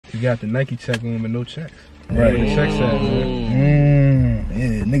You got the Nike check on but no checks. Right. The check said,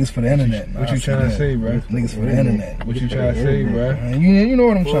 yeah, niggas for the internet, man. What you trying to say, bro? Niggas for the internet. What you trying to say, bro? You know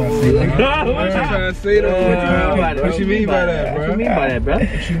what I'm trying to say, nigga. What you trying to say, though? What you mean by that, bro? What you mean by that, bro?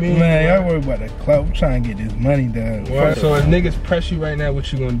 What you mean? Man, y'all worry about the clout. I'm trying to get this money done. Well, so if niggas press you right now,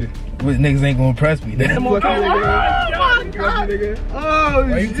 what you gonna do? What niggas ain't gonna press me, nigga. Oh,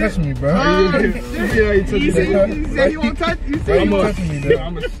 Why you touching me, bro? You said you won't touch. You said you won't.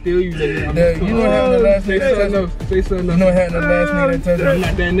 I'm gonna steal you, nigga. You know how the last nigga touched me? Say something else. You know how the last nigga that touched I'm me?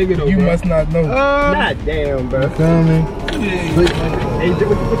 not that nigga though, You bro. must not know. God damn, bro. You feel me? Hey,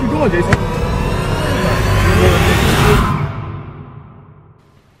 what you doing, Jason?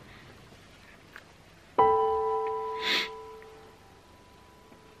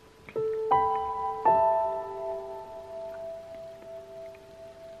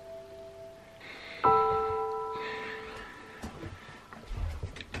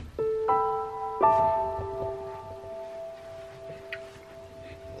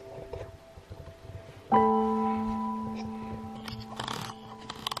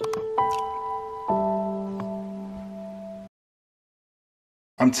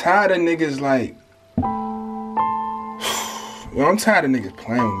 I'm tired of niggas like, well, I'm tired of niggas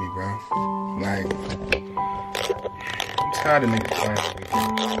playing with me, bro. Like, I'm tired of niggas playing with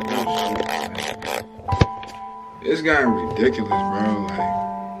me. It's gotten ridiculous, bro. Like,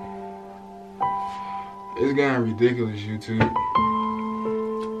 it's gotten ridiculous, YouTube.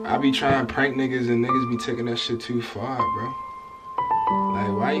 I be trying to prank niggas and niggas be taking that shit too far, bro.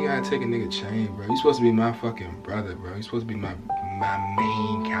 Like, why you gotta take a nigga chain, bro? You supposed to be my fucking brother, bro. You supposed to be my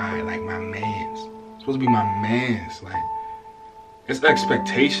main guy, like my mans. Supposed to be my mans, like. It's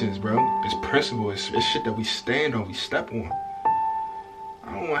expectations, bro. It's principle. It's shit that we stand on, we step on.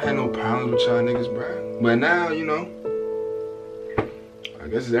 I don't want to have no problems with y'all niggas, bro. But now, you know, I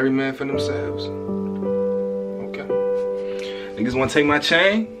guess it's every man for themselves. Okay. Niggas want to take my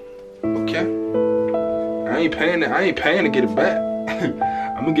chain? Okay. I ain't paying to get it back.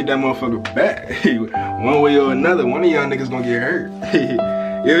 I'm gonna get that motherfucker back. One way or another, one of y'all niggas gonna get hurt. You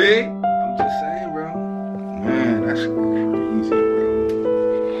know? I'm just saying, bro. Man, that's crazy, bro.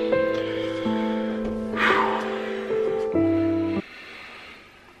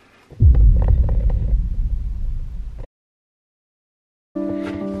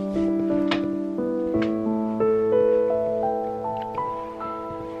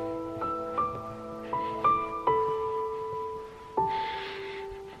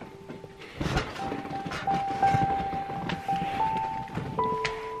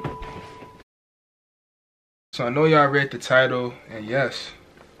 So I know y'all read the title, and yes,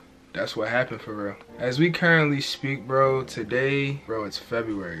 that's what happened for real. As we currently speak, bro, today, bro, it's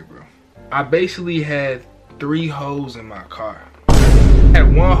February, bro. I basically had 3 hoes in my car. I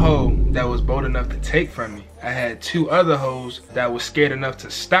had one hoe that was bold enough to take from me. I had 2 other hoes that was scared enough to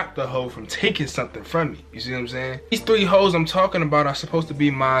stop the hoe from taking something from me. You see what I'm saying? These 3 hoes I'm talking about are supposed to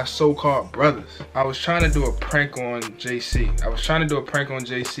be my so-called brothers. I was trying to do a prank on JC.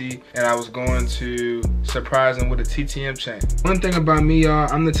 And I was going to surprise him with a TTM chain. One thing about me, y'all,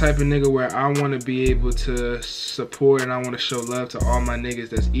 I'm the type of nigga where I want to be able to support and I want to show love to all my niggas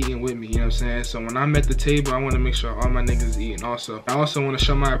that's eating with me, you know what I'm saying? So when I'm at the table, I want to make sure all my niggas is eating also. I also want to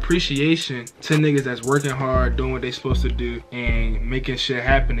show my appreciation to niggas that's working hard, doing what they supposed to do, and making shit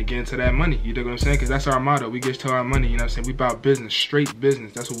happen to get into that money. You know what I'm saying? Because that's our motto. We get to our money, you know what I'm saying? We about business, straight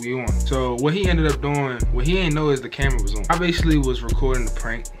business. That's what we on. So what he ended up doing, what he didn't know is the camera was on. I basically was recording the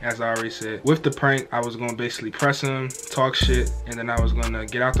prank, as I already said. With the prank, I was going to basically press him, talk shit, and then I was going to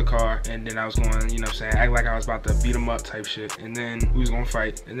get out the car, and then I was going to, you know what I'm saying, act like I was about to beat him up type shit. And then we was going to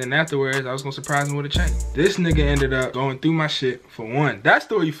fight. And then afterwards, I was going to surprise him with a chain. This nigga ended up going through my shit for one. That's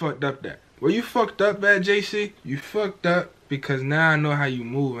the way you fucked up that. Where you fucked up at, JC? You fucked up because now I know how you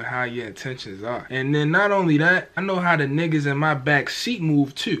move and how your intentions are. And then not only that, I know how the niggas in my back seat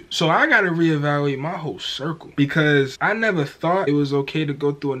move too. So I gotta reevaluate my whole circle because I never thought it was okay to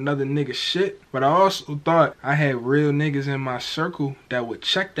go through another nigga's shit. But I also thought I had real niggas in my circle that would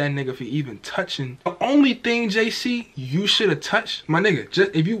check that nigga for even touching. The only thing, JC, you should have touched, my nigga,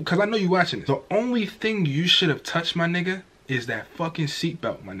 just if you, cause I know you watching this. The only thing you should have touched, my nigga, is that fucking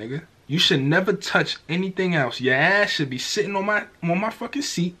seatbelt, my nigga. You should never touch anything else. Your ass should be sitting on my fucking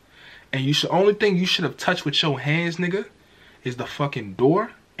seat. And only thing you should have touched with your hands, nigga, is the fucking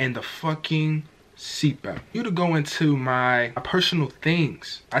door and the fucking seatbelt. You to go into my personal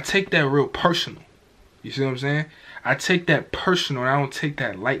things. I take that real personal. You see what I'm saying? I take that personal and I don't take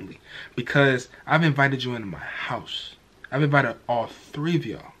that lightly. Because I've invited you into my house. I've invited all 3 of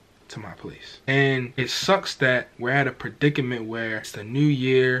y'all to my place. And it sucks that we're at a predicament where it's the new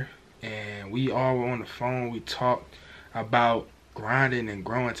year and we all were on the phone. We talked about grinding and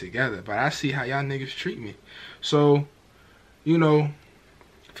growing together. But I see how y'all niggas treat me. So, you know,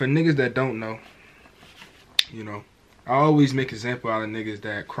 for niggas that don't know, you know, I always make example out of niggas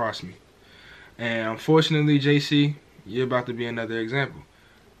that cross me. And unfortunately, JC, you're about to be another example.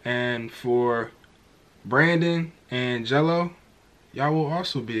 And for Brandon and Jello, y'all will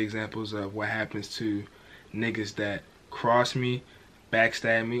also be examples of what happens to niggas that cross me,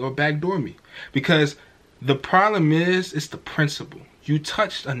 backstab me, or backdoor me. Because the problem is, it's the principle. You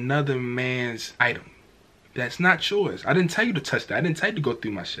touched another man's item. That's not yours. I didn't tell you to touch that. I didn't tell you to go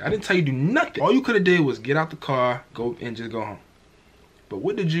through my shit. I didn't tell you to do nothing. All you could have did was get out the car, go and just go home. But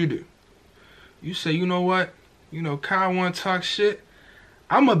what did you do? You say, you know what? You know, Kai wanna talk shit.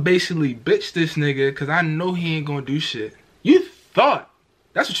 I'ma basically bitch this nigga because I know he ain't gonna do shit. You thought.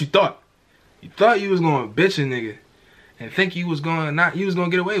 That's what you thought. You thought you was gonna bitch a nigga and think you was gonna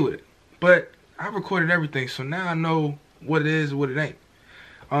get away with it. But I recorded everything, so now I know what it is and what it ain't.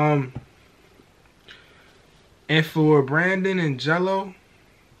 And for Brandon and Jello,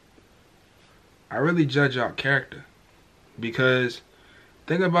 I really judge y'all character. Because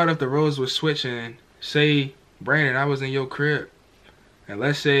think about if the roles were switching. Say, Brandon, I was in your crib. And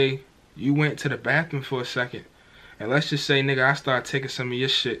let's say you went to the bathroom for a second. And let's just say, nigga, I started taking some of your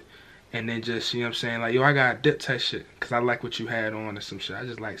shit. And then just, you know what I'm saying, like, yo, I got a dip type shit. Because I like what you had on or some shit. I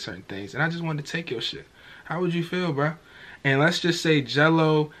just like certain things. And I just wanted to take your shit. How would you feel, bro? And let's just say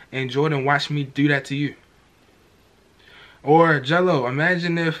Jello and Jordan watched me do that to you. Or, Jello,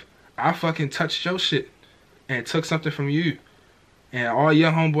 imagine if I fucking touched your shit and took something from you. And all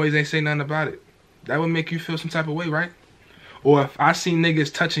your homeboys ain't say nothing about it. That would make you feel some type of way, right? Or if I see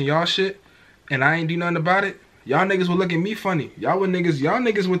niggas touching y'all shit and I ain't do nothing about it, y'all niggas would look at me funny. Y'all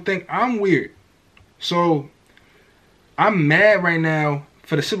niggas would think I'm weird. So, I'm mad right now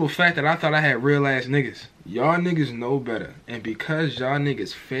for the simple fact that I thought I had real ass niggas. Y'all niggas know better. And because y'all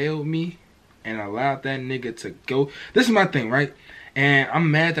niggas failed me and allowed that nigga to go. This is my thing, right? And I'm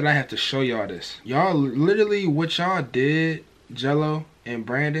mad that I have to show y'all this. Y'all, literally, what y'all did, Jello and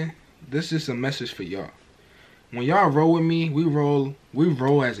Brandon, this is a message for y'all. When y'all roll with me, we roll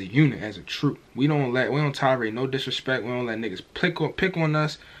as a unit, as a troop. We don't tolerate no disrespect. We don't let niggas pick on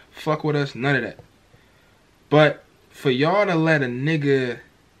us, fuck with us, none of that. But for y'all to let a nigga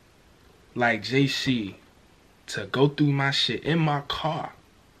like JC to go through my shit in my car,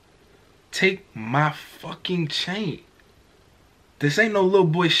 take my fucking chain. This ain't no little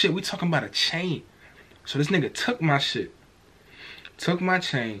boy shit. We talking about a chain. So this nigga took my shit, took my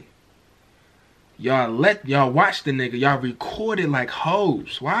chain. Y'all watch the nigga. Y'all recorded like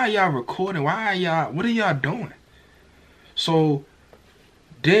hoes. Why are y'all recording? What are y'all doing? So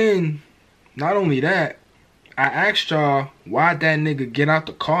then, not only that, I asked y'all why that nigga get out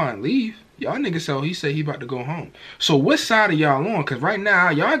the car and leave. Y'all niggas said he said he about to go home. So what side are y'all on? Cause right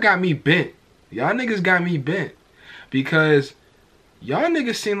now y'all got me bent. Y'all niggas got me bent because y'all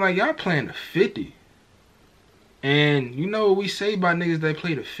niggas seem like y'all playing the 50. And you know what we say about niggas that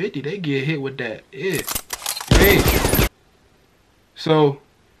play the 50, they get hit with that hey. So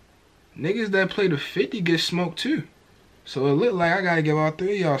niggas that play the 50 get smoked too. So it look like I gotta give all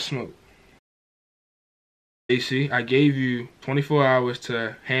three of y'all smoke. AC, I gave you 24 hours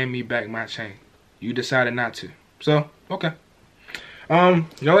to hand me back my chain. You decided not to. So, okay. Y'all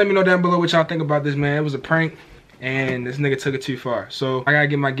let me know down below what y'all think about this, man. It was a prank and this nigga took it too far. So I gotta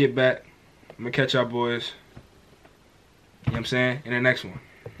get my get back. I'm gonna catch y'all boys. You know what I'm saying? In the next one.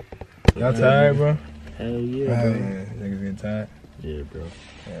 Y'all tired, bro? Hell yeah, bro. Niggas getting tired? Yeah, bro.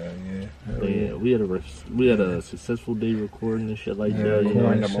 Hell yeah. But yeah, we had a successful day recording and shit like that. You know,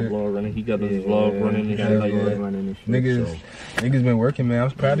 I got my vlog running. He got his vlog running and shit like that. Niggas been working, man. I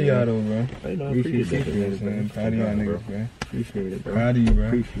was proud of y'all though, bro. Hey, no, I appreciate that, man. Proud of y'all niggas, bro. Appreciate it, bro. Proud of you, bro.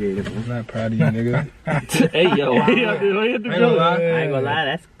 Appreciate it, bro. I'm not proud of you, nigga. Hey, yo, I ain't gonna lie,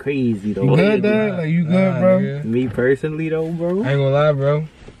 that's crazy though. You good, dog? Like, you good, bro? Nigga. Me personally though, bro. I ain't gonna lie, bro.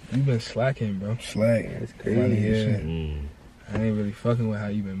 You been slacking, bro. Slack. That's crazy. I ain't really fucking with how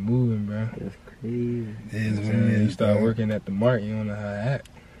you been moving, bro. That's crazy. You start working at the mart, you don't know how to act.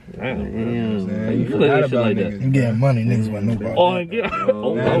 Damn. You forgot about like niggas. that. You getting money, niggas want to know about Oh, that. yeah.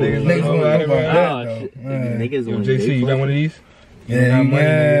 Niggas want to know about that, though. Niggas Yo, want JC, you got one of these? Yeah, I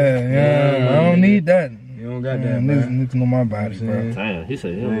don't need that. You don't got that, niggas know my body, bro. Damn, he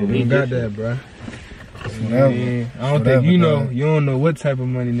said, you don't got that, bro. Whatever. I don't think you know. You don't know what type of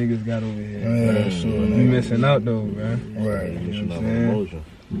money niggas got over here. Yeah, sure. You missing out though, bro. Right. You know what I'm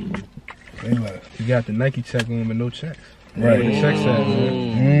saying? They left. You got the Nike check on, but no checks. Right. Where the checks at,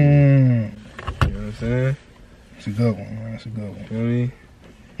 man. You know what I'm saying? It's a good one, man. It's a good one. Feel me?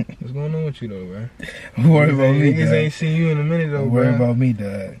 What's going on with you though, man? Worry about me, niggas ain't seen you in a minute though, Worry bro. about me,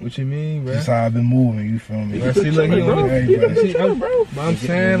 dog. What you mean, bro? Just how I've been moving, you feel me? I see, look, he on everybody. But I'm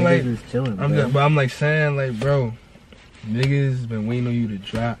saying, like, I'm like saying, like, bro, niggas been waiting on you to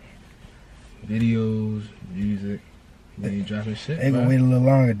drop videos, music. You ain't dropping shit. They gonna wait a little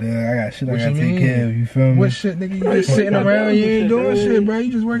longer, dog. I got shit I gotta take mean? care of, you feel me? What shit, nigga? You just sitting around, you ain't doing shit, bro.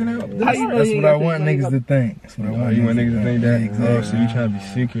 You just working out. That's what I want niggas to think. That's what I want. You want niggas to think that? Yeah, exactly. Oh, so you trying to be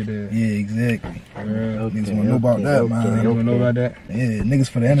secret there. Yeah, exactly. Girl. Niggas wanna know about that, man. You wanna know about that? Yeah, niggas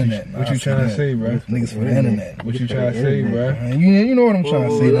for the internet, man. What you trying to say, bro? Niggas for the internet. What you trying to say, bro? You know what I'm trying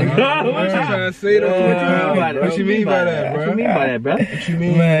to say, nigga. What you trying to say, though? What you mean by that, bro? What you mean by that, bro? What you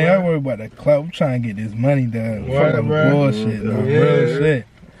mean? Man, y'all worry about that clout. I'm trying to get this money done. What, Fucking bro? bullshit, no. Yeah. Real shit.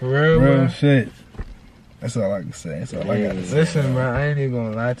 For real, Real bro? shit. That's all I can say. That's all I gotta say. Listen, bro, I ain't even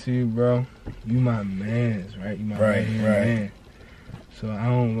gonna lie to you, bro. You my mans, right? You my man. So I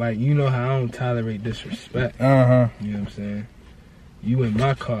don't like, you know how I don't tolerate disrespect. You know what I'm saying? You in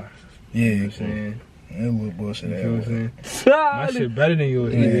my car. Yeah. You know what I'm saying? That little bullshit. You know what I'm saying? My shit better than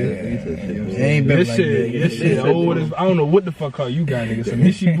yours, nigga. You know what I'm saying? Ain't been This like shit, that. this shit old as, I don't know what the fuck car you got, nigga. Some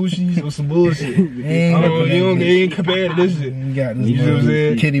Mishi Bushis or some bullshit. You ain't compared to this shit. You got this You know what I'm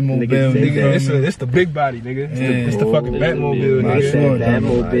saying? kitty mobile. Nigga, it's the big body, nigga. It's the fucking Batmobile, nigga.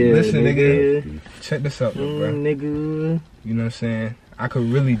 Batmobile. Listen, nigga. Check this out, though, bro. Nigga. You know what I'm saying? I could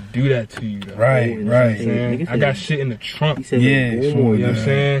really do that to you, though. Right. I got shit in the trunk. Yeah, You know what I'm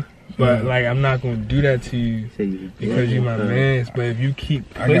saying? But like, I'm not gonna do that to you because you my mans. But if you keep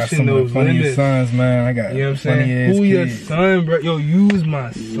pushing those limits, sons, man. I got you know what I'm saying? Who your son, bro? Yo, you's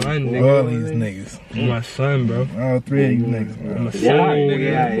my son, nigga. All these niggas. You my son, bro. All three of you niggas, man. I'm a son,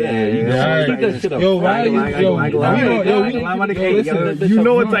 nigga. Yo, why you? You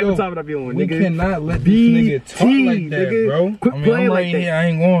know what type of time I be on, We nigga. cannot let this nigga talk like that, bro. Quit playing I'm like right that. here. I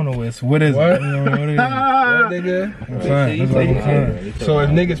ain't going nowhere. So what is What? it? You know, what is it? What, nigga? I'm fine. That's what I'm saying. So if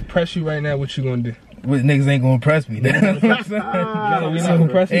niggas press you right now, what you gonna do? What niggas ain't gonna press me. That's what I'm saying. We not gonna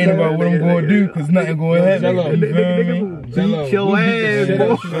press you. Ain't about what I'm gonna do, cause nothing gonna happen. Jello. You feel me? Jello. Beat your ass,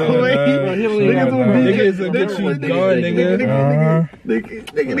 boy. Niggas will get you done, nigga.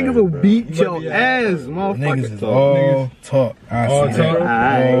 Niggas will beat your ass, motherfucker. Niggas is all talk. All talk?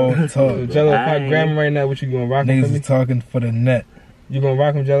 All So talk. Jello, if I grab him right now, what you gonna rock him for Niggas me? is talking for the net. You gonna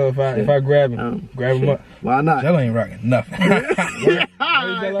rock him, Jello, if I grab him? Grab him up. Why not? Jello ain't rocking nothing.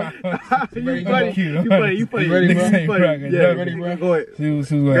 You funny. You ready, bro? Niggas ain't rocking Yeah, nothing. ready, bro? Go ahead. See what's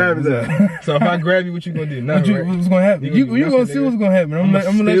gonna Grab happen. his ass. So if I grab you, what you gonna do? Nothing, right? What's gonna happen? You gonna see what's gonna happen. I'm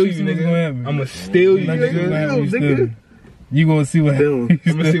gonna let you see what's gonna happen. I'ma steal you, Let you see what's gonna nigga. happen. You gonna see what happens.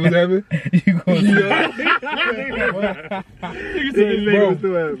 I'ma see what's happening. You gonna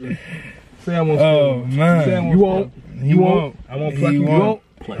see. Say I'm gonna steal. Oh man. You won't. He won't. I won't pluck you. You won't.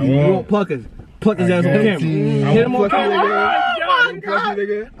 You won't pluck his ass on camera. I won't pluck you,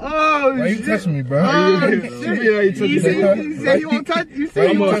 nigga. Oh, Why you touching me, bro? He said he won't touch you. Why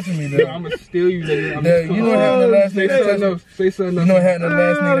you touching me, though? I'ma steal you, nigga. You know what happened the last nigga that touched me? Say something. You know what happened the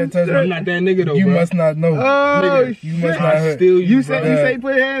last nigga that touched I'm me? not that nigga though, You bro. must not know. Oh, You must not I heard. steal you, You bro. say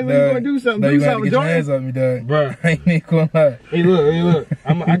put your hands when you gonna do something. You Do gotta something, get your hands Jordan. off me, dog. Bruh. I ain't even gonna lie. Hey, look.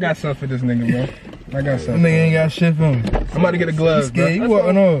 I got something for this nigga, bro. I got That something. nigga ain't got shit for me. I'm about to get a glove, bro. Scared, you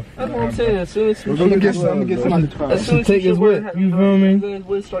walking off. That's what I'm saying. As soon as I'm gonna get some out the car. as soon as Take his whip, you feel me?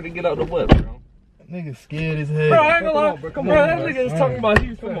 We'll start to get out the whip, bro. Nigga scared as Bro, I hell. ain't gonna lie. Bro, that nigga is talking about he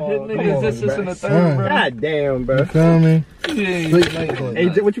was finna hit niggas this and the third, bro. God damn, bro. You feel me? Yeah. Hey,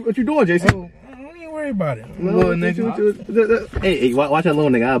 what you doing, Jason? Don't even worry about it. Little nigga. Hey, watch that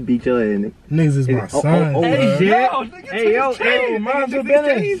little nigga. I'll beat your ass, nigga. Niggas is my son. Hey, bro. Hey, yo, hey, Mind your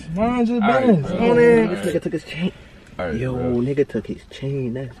business. Mind your business. On in. This nigga took his chain. Yo, nigga took his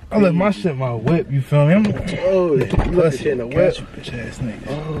chain. That's I left my shit in my whip, you feel me? I'm oh, you left the shit in the whip. Catch you, bitch ass nigga.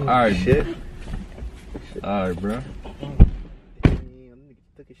 Oh, Alright, shit. Alright, bro.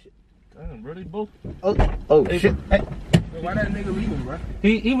 Took his shit. Damn, bro, they both. Oh, shit. Hey. Why that nigga leaving, bro?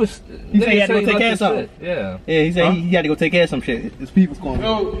 He was. He said he had to go take care of something. Yeah. Yeah, he said he had to go take care of some shit. His people's calling.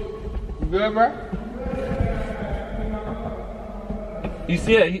 Yo, you good, bro? He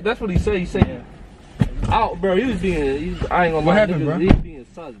said. That's what he said. He said. Out, bro. He was being. I ain't gonna lie. What happened, niggas, bro? He was being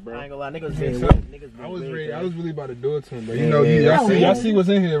sus, bro. I ain't gonna lie, niggas been I was really about to do it to him, but you Yeah, know, yeah, y'all see what's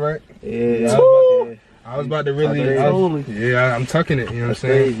in here, right? Yeah. I was about to really, I'm tucking it, you know what I'm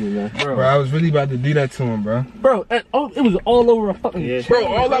saying? Crazy, man. Bro, I was really about to do that to him, bro. Bro, it was all over a fucking chain. Bro,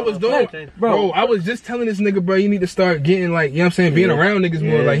 all I was doing, bro, I was just telling this nigga, bro, you need to start getting like, you know what I'm saying, being around niggas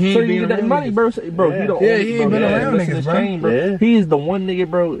more. Like, he ain't being around money, niggas. bro. Yeah, he ain't been around niggas, bro. Yeah. He is the one nigga,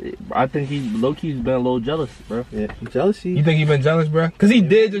 bro. I think he low-key's been a little jealous, bro. Yeah, jealousy. You think he been jealous, bro? Cause he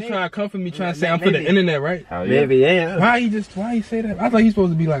did just try to come for me, trying to say I'm for the internet, right? Maybe, yeah. Why he say that? I thought he's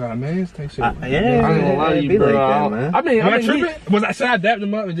supposed to be like, oh man, this type shit. Yeah, I ain't gonna lie to you, bro. Like that, man. I mean, should I dap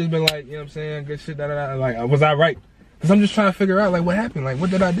him up and just been like, you know what I'm saying, good shit, like, was I right? Cause I'm just trying to figure out, like, what happened? Like, what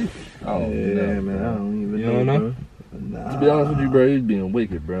did I do? Oh, yeah, man, I don't even know. You don't know? Nah. To be honest with you, bro, he's being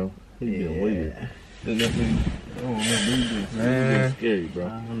wicked, bro. He's being wicked. Man, scary, bro. I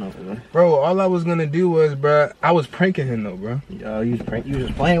don't know, man. Bro, all I was gonna do was, bro, I was pranking him though, bro. You was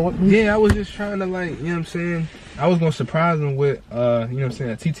just playing with me? Yeah, I was just trying to, like, you know what I'm saying? I was gonna surprise him with, you know what I'm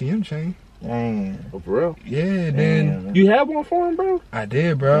saying, a TTM chain. Damn. Oh, for real? Yeah, then Damn. You have one for him, bro? I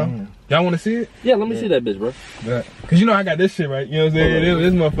did, bro. Damn. Y'all want to see it? Yeah, let me see that bitch, bro. But, cause you know I got this shit right. You know what I'm saying?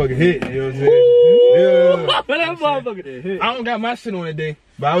 This motherfucker hit. You know what I'm saying? Yeah. That motherfucker hit. I don't got my shit on today,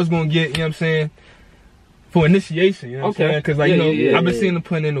 but I was gonna get, you know what I'm saying, for initiation. You know what I'm saying? Cause like, I've been seeing him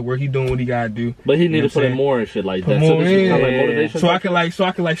putting in the work. He doing what he gotta do. But he need to put in more and shit like that. More So this is kind of like motivation. So I can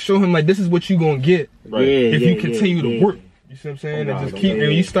like show him like this is what you gonna get if you continue to work. You see what I'm saying? And just keep,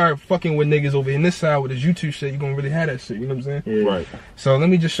 and you start fucking with niggas over in this side with this YouTube shit, you gonna really have that shit, you know what I'm saying? Yeah. Right. So let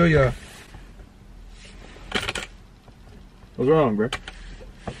me just show y'all. What's wrong, bro?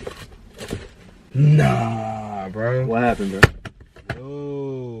 Nah, bro. What happened, bro?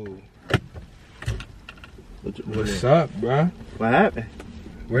 Yo. What's up, bro? What happened?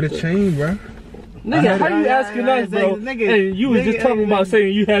 Where the chain, bro? Nigga, how you asking us, bro? And you was just talking about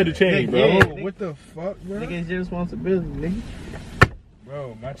saying you had the chain, bro. Bro, what the fuck, bro? Nigga, it's your responsibility, nigga.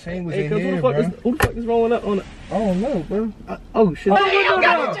 Bro, my chain was Hey, in cuz here, who bro. the fuck is rolling up on it? I don't know, bro. Oh, shit. Hold on.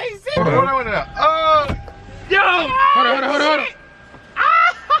 Hold on.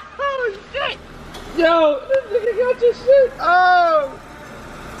 Oh, shit. Yo, this nigga got your shit. Oh.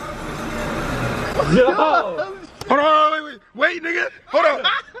 Yo. Hold on, wait, nigga. Hold on.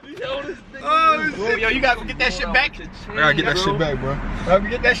 Oh, shit. Yo, you gotta go get that shit back. I gotta get that shit back, bro. Gotta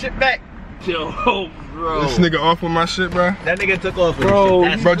get that shit back. Yo, bro. This nigga off with my shit, bro. That nigga took off with Bro,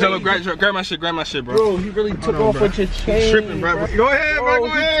 his shit. Bro, Jello, grab my shit, bro. Bro, he really took off with your chain. Tripping, bro. Go ahead, bro. Go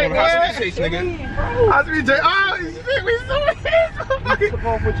ahead. Go ahead. Chase, nigga. How's me, Jay? Oh, shit. We so Took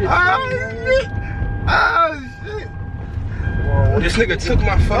off with your Oh, chain. shit. Oh, shit. This nigga took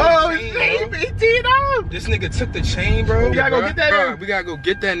my Oh, fucking chain, shit. bro. He teed off. This nigga took the chain, bro. We gotta go get that bro. nigga. We gotta go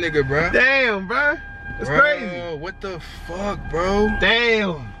get that nigga, bro. Damn, bro. That's crazy. What the fuck, bro?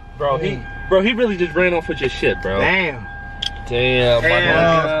 Damn. Bro, he really just ran off with your shit, bro. Damn. Damn, my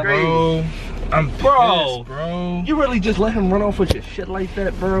Damn. nigga. Bro, I'm pissed, bro. You really just let him run off with your shit like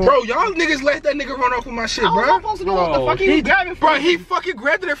that, bro? Bro, y'all niggas let that nigga run off with my shit, How was I bro. supposed to know what the fuck he was grabbing for? Bro, he fucking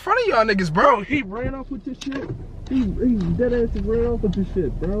grabbed it in front of y'all niggas, bro. He ran off with your shit. He dead ass just ran off with your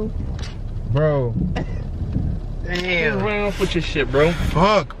shit, bro. Bro, He Damn. ran off with your shit, bro.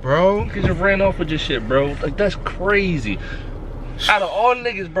 fuck, bro. He just ran off with your shit, bro. Like, that's crazy. Out of all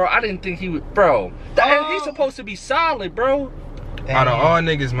niggas, bro, I didn't think he would, bro. And he's supposed to be solid, bro. Out of all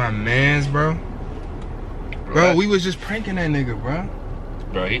niggas, my mans, bro. Bro, we was just pranking that nigga, bro.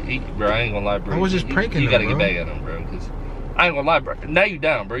 Bro, bro, I ain't gonna lie, bro. I was just pranking You him, gotta bro. get back at him, bro. Cause I ain't gonna lie, bro. Now you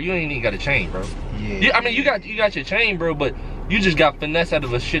down, bro. You ain't even got a chain, bro. Yeah. I mean, you got your chain, bro, but you just got finesse out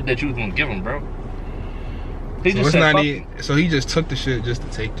of the shit that you was gonna give him, bro. He So just it's said, not fuck even, so he just took the shit just to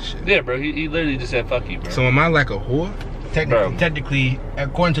take the shit. yeah, bro. He literally just said, fuck you, bro. So am I like a whore? Technically,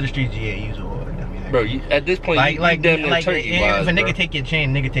 according to the streets, yeah, he's a whore. I mean, Bro, at this point, you damn near turkey wise, if a nigga bro. take your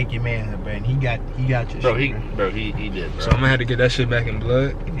chain, nigga take your man, bro. And he got your Bro, shit. he did, bro. So I'm gonna have to get that shit back in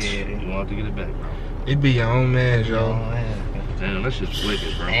blood. Yeah. You want to get it back, bro. It be your own man, yo. Damn, that's just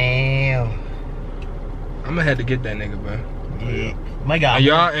wicked, bro. Damn. I'm gonna have to get that nigga, bro. Yeah. My God. And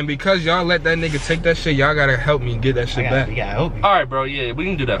y'all, and because y'all let that nigga take that shit, y'all gotta help me get that shit back. We gotta help you. All right, bro. Yeah, we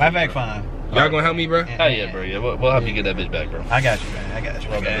can do that. Matter of fact, fine. Y'all gonna help me, bro? Oh yeah, bro. Yeah, we'll help you get that bitch back, bro. I got you, man. I got you.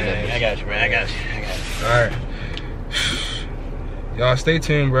 I got you, man. I got you. All right. Y'all stay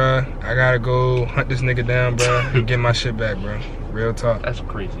tuned, bro. I gotta go hunt this nigga down, bro, and get my shit back, bro. Real talk. That's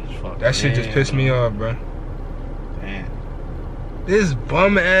crazy as fuck. That shit just pissed me off, bro. Man. This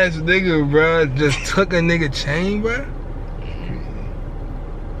bum ass nigga, bro, just took a nigga chain, bro.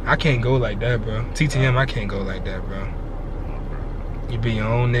 I can't go like that, bro. TTM, I can't go like that, bro. You be your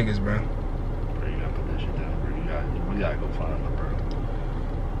own niggas, bro. Bro, you gotta put that shit down, bro. We gotta go find him, bro.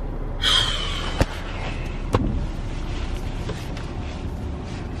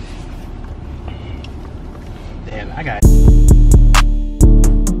 Damn, I got